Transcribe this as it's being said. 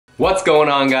What's going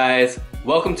on, guys?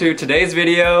 Welcome to today's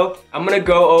video. I'm gonna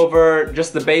go over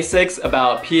just the basics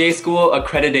about PA school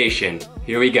accreditation.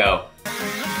 Here we go.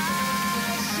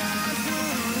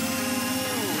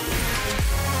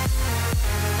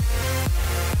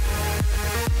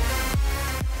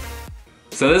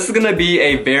 So this is gonna be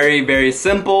a very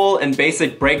simple and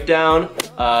basic breakdown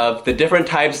of the different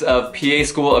types of PA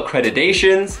school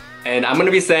accreditations. And I'm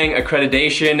gonna be saying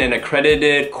accreditation and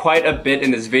accredited quite a bit in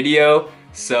this video,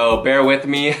 so bear with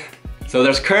me. So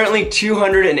there's currently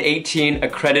 218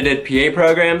 accredited PA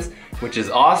programs, which is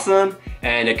awesome,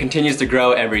 and it continues to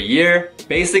grow every year.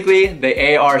 Basically, the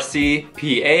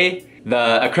ARCPA,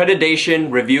 the Accreditation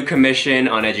Review Commission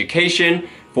on Education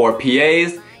for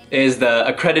PAs, is the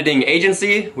accrediting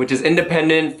agency, which is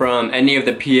independent from any of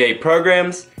the PA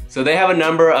programs. So they have a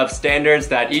number of standards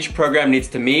that each program needs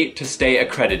to meet to stay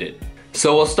accredited.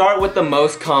 So we'll start with the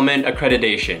most common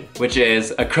accreditation, which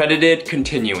is Accredited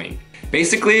Continuing.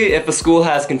 Basically, if a school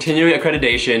has continuing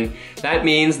accreditation, that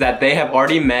means that they have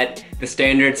already met the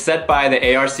standards set by the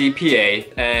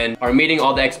ARCPA and are meeting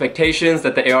all the expectations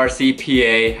that the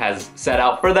ARCPA has set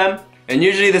out for them. And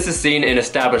usually this is seen in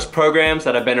established programs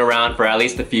that have been around for at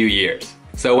least a few years.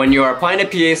 So when you are applying to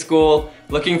PA school,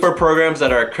 looking for programs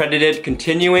that are accredited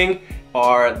continuing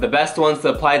are the best ones to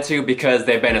apply to because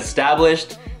they've been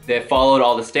established, they've followed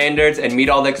all the standards and meet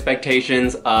all the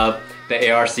expectations of the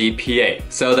ARCPA.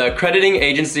 So the accrediting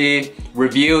agency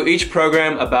review each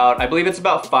program about, I believe it's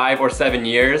about 5 or 7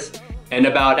 years. And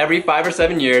about every 5 or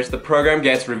 7 years, the program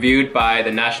gets reviewed by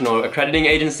the National Accrediting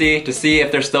Agency to see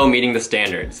if they're still meeting the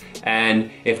standards.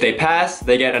 And if they pass,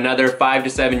 they get another 5 to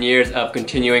 7 years of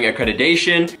continuing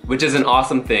accreditation, which is an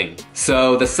awesome thing.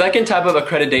 So the second type of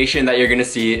accreditation that you're gonna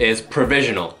see is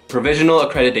provisional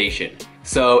accreditation.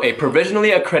 So a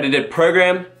provisionally accredited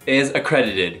program is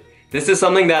accredited. This is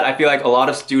something that I feel like a lot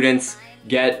of students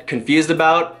get confused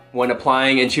about when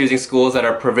applying and choosing schools that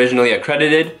are provisionally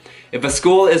accredited. If a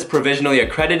school is provisionally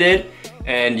accredited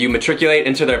and you matriculate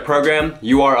into their program,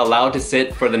 you are allowed to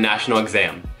sit for the national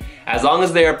exam. As long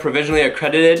as they are provisionally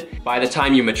accredited by the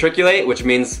time you matriculate, which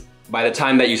means by the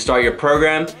time that you start your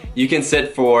program, you can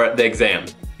sit for the exam.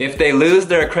 If they lose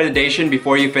their accreditation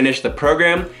before you finish the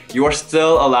program, you are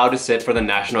still allowed to sit for the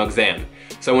national exam.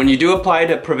 So when you do apply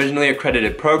to provisionally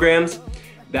accredited programs,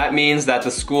 that means that the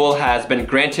school has been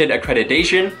granted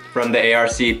accreditation from the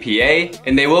ARCPA,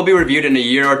 and they will be reviewed in a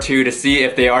year or two to see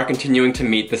if they are continuing to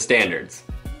meet the standards.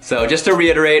 So just to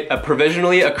reiterate, a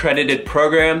provisionally accredited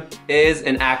program is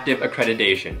an active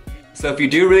accreditation. So if you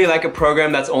do really like a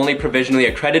program that's only provisionally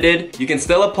accredited, you can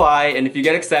still apply, and if you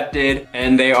get accepted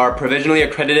and they are provisionally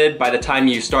accredited by the time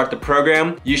you start the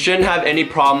program, you shouldn't have any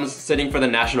problems sitting for the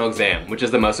national exam, which is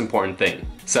the most important thing.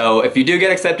 So if you do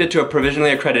get accepted to a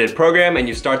provisionally accredited program and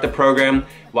you start the program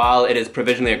while it is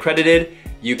provisionally accredited,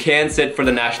 you can sit for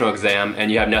the national exam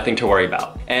and you have nothing to worry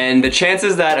about. And the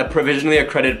chances that a provisionally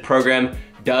accredited program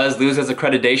does lose its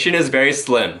accreditation is very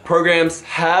slim. Programs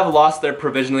have lost their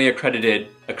provisionally accredited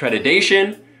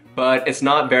accreditation, but it's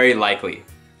not very likely.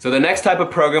 So the next type of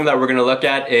program that we're gonna look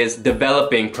at is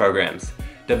developing programs.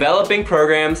 Developing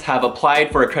programs have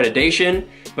applied for accreditation,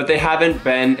 but they haven't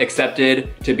been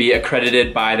accepted to be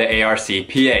accredited by the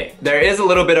ARCPA. There is a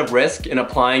little bit of risk in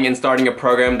applying and starting a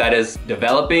program that is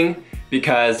developing,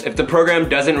 because if the program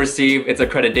doesn't receive its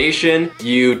accreditation,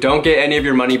 you don't get any of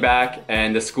your money back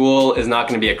and the school is not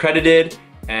gonna be accredited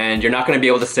and you're not gonna be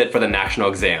able to sit for the national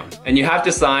exam. And you have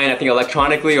to sign, I think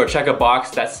electronically, or check a box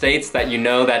that states that you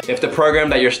know that if the program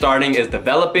that you're starting is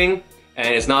developing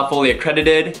and it's not fully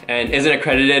accredited and isn't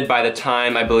accredited by the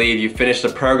time I believe you finish the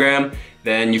program,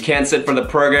 then you can't sit for the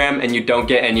program and you don't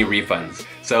get any refunds.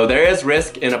 So there is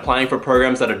risk in applying for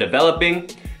programs that are developing,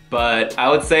 but I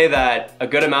would say that a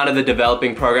good amount of the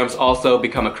developing programs also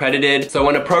become accredited. So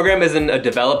when a program is in a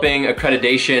developing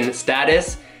accreditation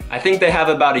status, I think they have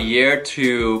about a year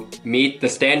to meet the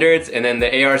standards, and then the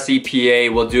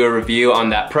ARCPA will do a review on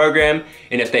that program.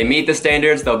 And if they meet the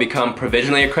standards, they'll become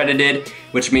provisionally accredited,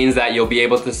 which means that you'll be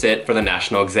able to sit for the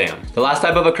national exam. The last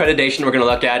type of accreditation we're gonna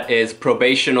look at is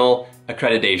Probational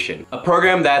Accreditation. A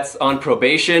program that's on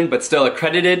probation but still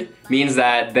accredited means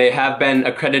that they have been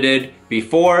accredited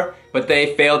before, but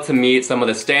they failed to meet some of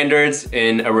the standards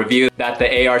in a review that the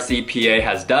ARCPA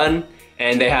has done.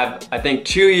 And they have, I think,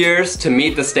 2 years to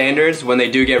meet the standards when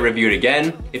they do get reviewed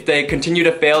again. If they continue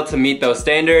to fail to meet those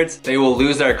standards, they will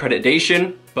lose their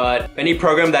accreditation. But any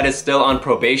program that is still on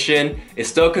probation is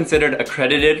still considered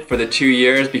accredited for the 2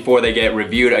 years before they get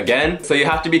reviewed again. So you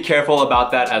have to be careful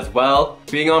about that as well.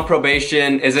 Being on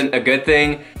probation isn't a good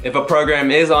thing. If a program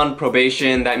is on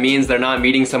probation, that means they're not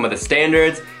meeting some of the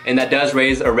standards, and that does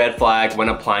raise a red flag when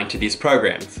applying to these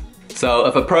programs. So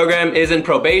if a program is in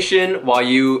probation while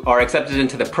you are accepted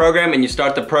into the program and you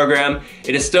start the program,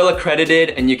 it is still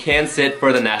accredited and you can sit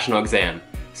for the national exam.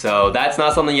 So that's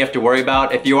not something you have to worry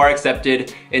about if you are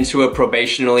accepted into a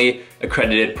probationally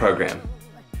accredited program.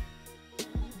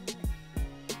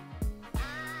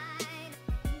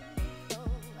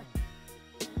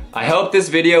 I hope this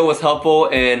video was helpful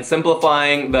in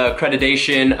simplifying the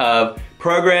accreditation of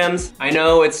programs. I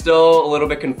know it's still a little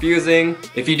bit confusing.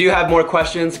 If you do have more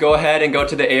questions, go ahead and go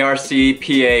to the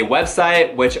ARCPA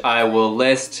website, which I will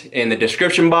list in the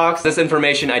description box. This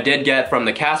information I did get from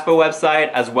the CASPA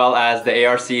website as well as the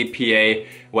ARCPA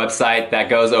website that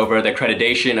goes over the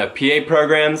accreditation of PA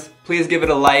programs. Please give it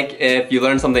a like if you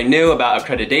learned something new about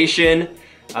accreditation.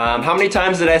 How many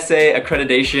times did I say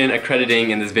accreditation, accrediting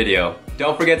in this video?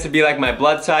 Don't forget to be like my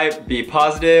blood type, be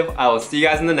positive. I will see you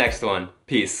guys in the next one.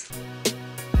 Peace.